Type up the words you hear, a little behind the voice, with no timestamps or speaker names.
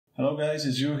Hello guys,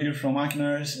 it's Yu here from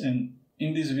Makinars, and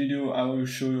in this video I will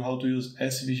show you how to use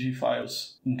SVG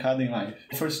files in Kdenlive.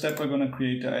 First step, we're going to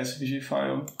create a SVG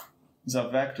file. It's a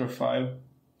vector file.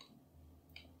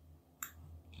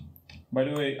 By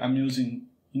the way, I'm using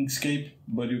Inkscape,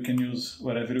 but you can use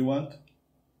whatever you want.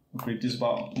 I'll create this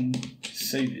file and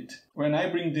save it. When I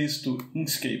bring this to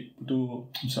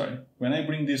when I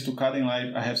bring this to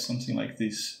Kdenlive, I have something like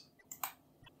this.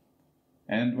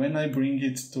 And when I bring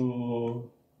it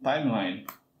to Timeline,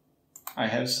 I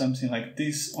have something like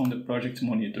this on the project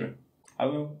monitor. I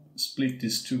will split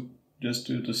these two just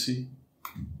to see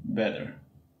better.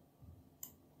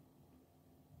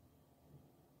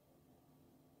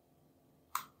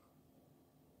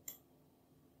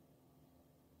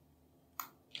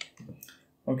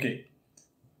 Okay,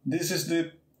 this is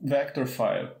the vector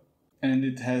file and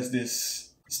it has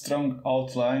this strong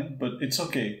outline, but it's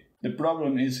okay. The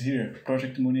problem is here,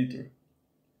 project monitor.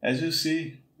 As you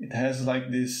see, it has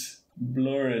like this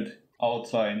blurred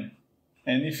outline,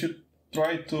 and if you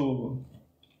try to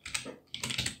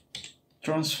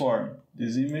transform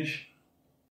this image,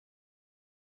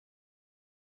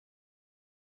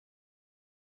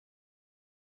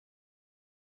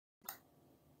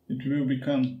 it will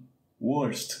become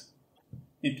worse.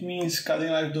 It means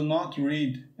Kdenlive do not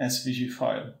read SVG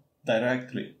file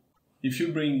directly. If you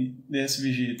bring the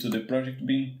SVG to the project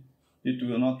bin, it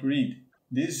will not read.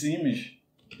 This image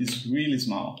is really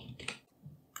small,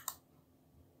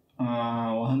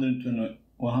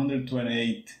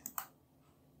 128,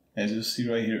 as you see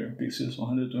right here, pixels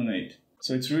 128.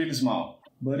 So it's really small.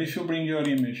 But if you bring your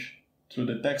image through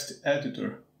the text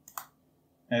editor,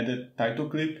 add a title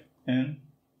clip, and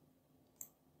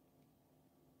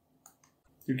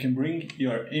you can bring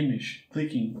your image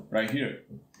clicking right here.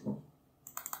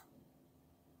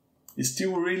 It's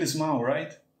still really small,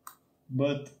 right?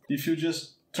 But if you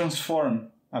just transform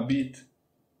a bit,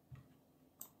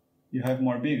 you have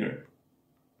more bigger,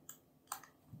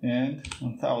 and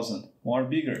 1000 more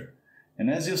bigger. And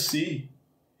as you see,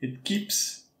 it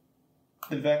keeps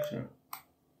the vector.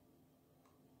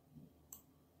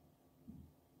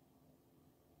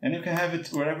 And you can have it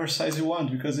wherever size you want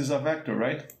because it's a vector,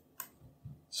 right?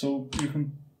 So you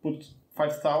can put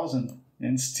 5000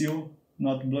 and still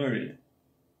not blur it.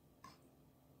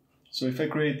 So if I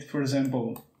create, for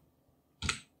example,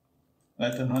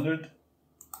 let 100,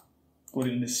 put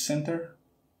it in the center.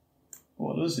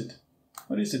 Oh, lose it.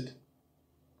 What is it?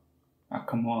 Ah,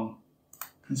 come on.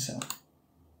 Cancel.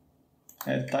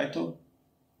 Add title.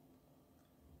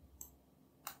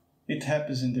 It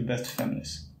happens in the best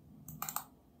families.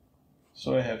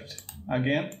 So I have to,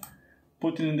 again,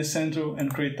 put it in the center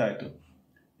and create title.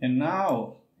 And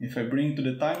now, if I bring to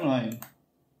the timeline,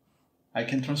 I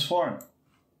can transform.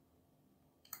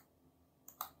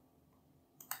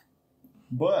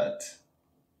 But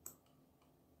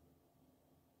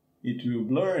it will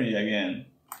blur it again.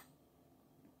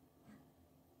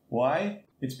 Why?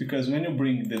 It's because when you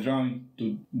bring the drawing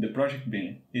to the project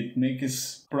bin, it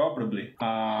makes probably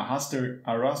a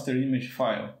raster image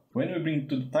file. When we bring it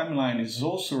to the timeline, it's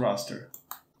also raster.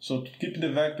 So to keep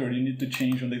the vector, you need to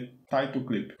change on the title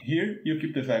clip. Here, you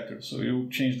keep the vector, so you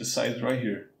change the size right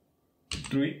here.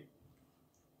 3.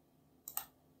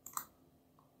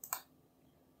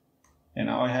 And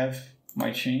now I have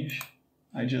my change.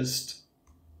 I just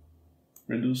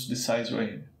reduce the size right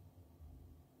here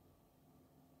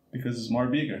because it's more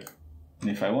bigger. And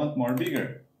if I want more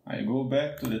bigger, I go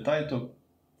back to the title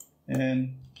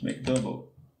and make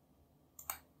double.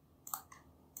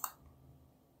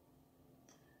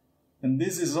 And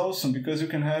this is awesome because you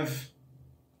can have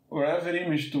whatever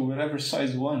image to whatever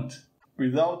size you want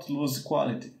without lose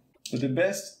quality. But the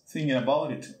best thing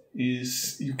about it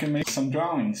is you can make some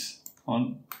drawings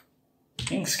on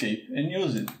Inkscape and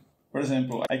use it. For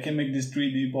example, I can make this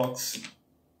 3D box.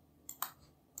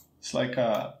 It's like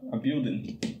a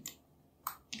building.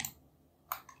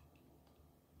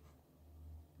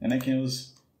 And I can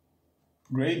use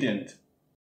gradient.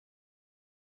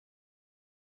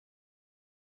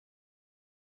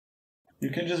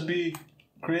 You can just be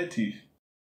creative.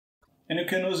 And you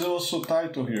can use also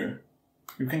title here.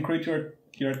 You can create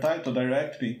your title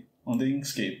directly on the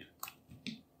Inkscape.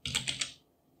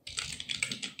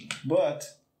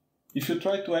 But if you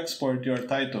try to export your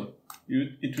title,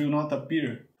 it will not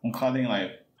appear on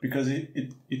Kdenlive because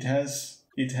it has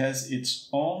its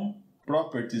own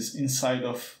properties inside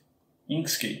of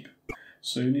Inkscape.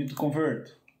 So you need to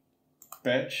convert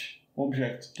patch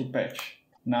object to patch.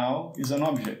 Now is an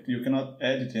object, you cannot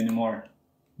edit anymore,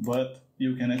 but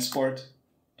you can export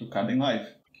to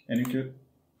Kdenlive, and you can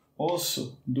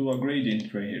also do a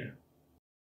gradient right here.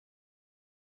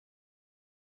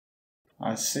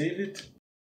 I save it,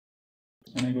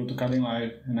 and I go to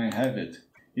Kdenlive, and I have it.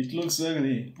 It looks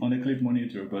ugly on the clip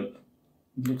monitor, but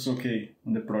it looks okay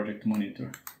on the project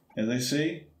monitor. As I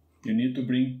say, you need to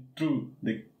bring through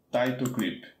the title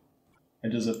clip. I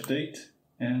just update,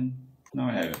 and now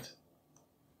I have it.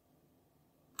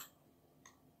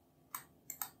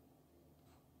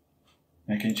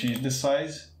 I can change the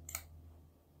size.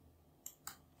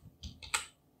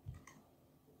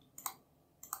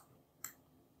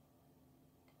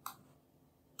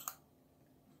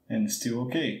 And still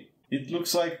okay. It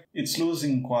looks like it's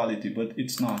losing quality, but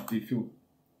it's not. If you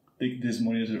pick this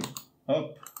monitor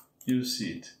up, you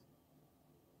see it.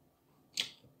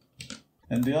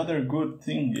 And the other good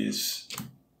thing is,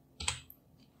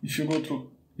 if you go to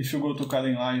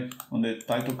Kdenlive on the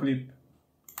title clip,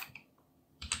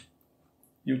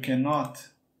 you cannot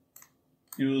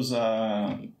use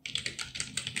a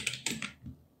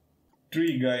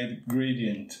tree guide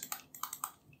gradient.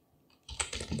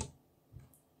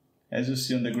 As you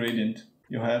see on the gradient,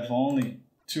 you have only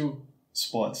 2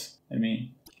 spots. I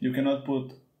mean, you cannot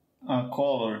put a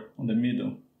color on the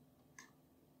middle.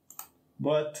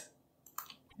 But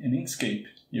in Inkscape,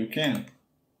 you can.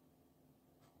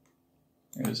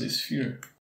 There's a sphere.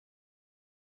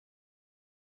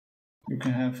 You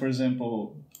can have, for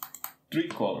example, 3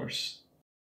 colors.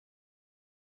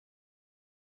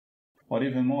 Or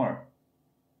even more,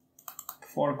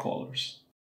 4 colors.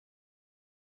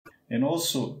 And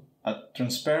also a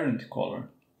transparent color.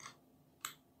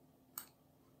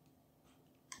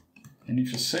 And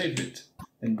if you save it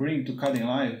and bring it to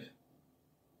Kdenlive,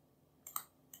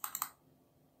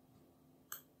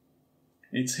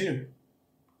 it's here.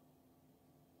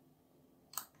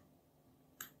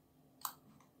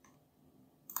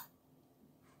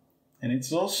 And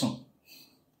it's awesome.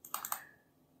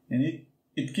 And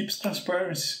it keeps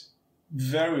transparency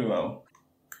very well.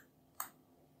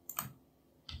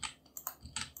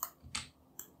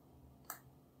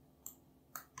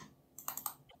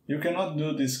 You cannot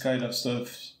do this kind of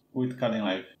stuff with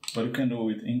Kdenlive, but you can do it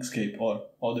with Inkscape or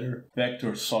other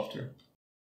vector software.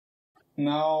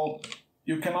 Now,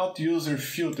 you cannot use your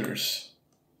filters.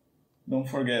 Don't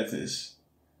forget this,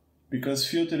 because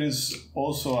filter is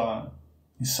also a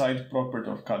inside property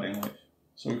of Kdenlive.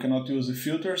 So you cannot use the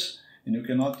filters, and you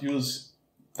cannot use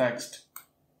text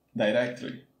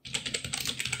directly.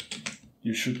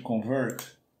 You should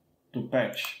convert to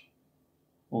patch,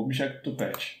 object to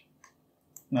patch.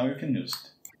 Now you can use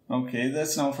it. Okay,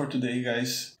 that's now for today,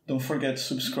 guys. Don't forget to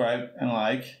subscribe and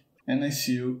like, and I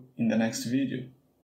see you in the next video.